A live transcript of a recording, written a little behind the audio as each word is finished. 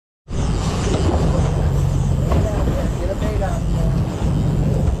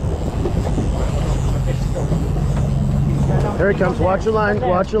There he comes. Watch your line.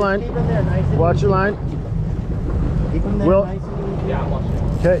 Watch your line. Keep him there, nice and Watch easy. your line. Keep him there, Will. nice and easy. Yeah, I'm watching.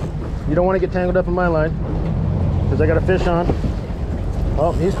 Okay. You don't want to get tangled up in my line because I got a fish on.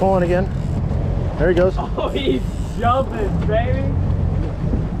 Oh, he's pulling again. There he goes. Oh, he's jumping, baby.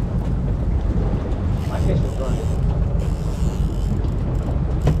 My fish is running.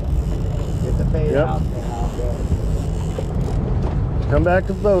 Get the bait Yep. out there. Come back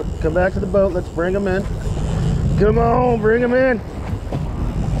to the boat. Come back to the boat. Let's bring him in. Come on, bring him in.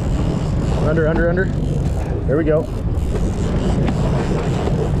 Under, under, under. There we go.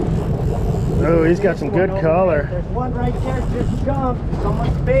 Oh, he's got some good color. There's one right there, just jumped.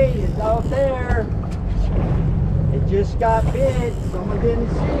 Someone's bait is out there. It just got bit. Someone didn't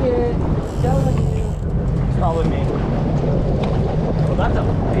see it. I'm telling you. It's probably me. Well, that's a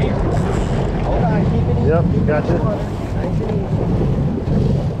big one. Hold on, keep it easy. Yep, Keep it gotcha. in the water. Nice and easy.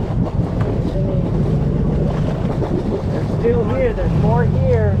 They're still here. There's more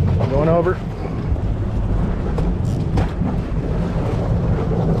here. I'm going over.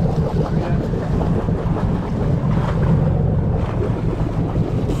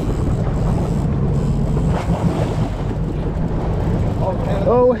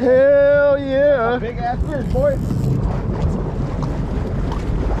 Oh, hell yeah. Big ass fish, boy.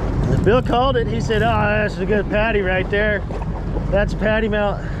 Bill called it. He said, oh, that's a good patty right there. That's a patty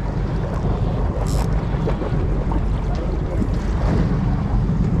mount.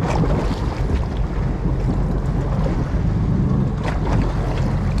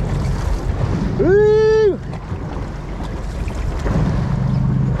 Woo!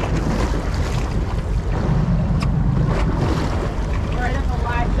 Right at the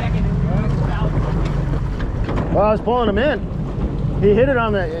last second, and we were out. Well, I was pulling him in. He hit it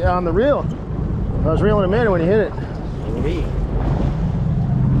on the reel. I was reeling him in when he hit it. Me.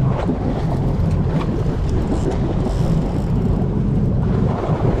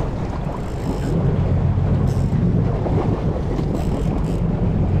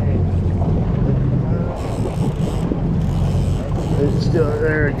 It's still,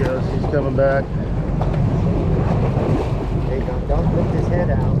 there he goes. He's coming back. There you go. Don't lift his head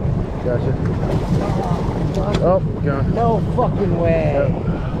out. Gotcha. Oh, gone. No fucking way. Yep.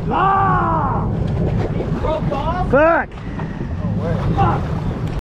 Ah! He broke off. Fuck! No way. Fuck!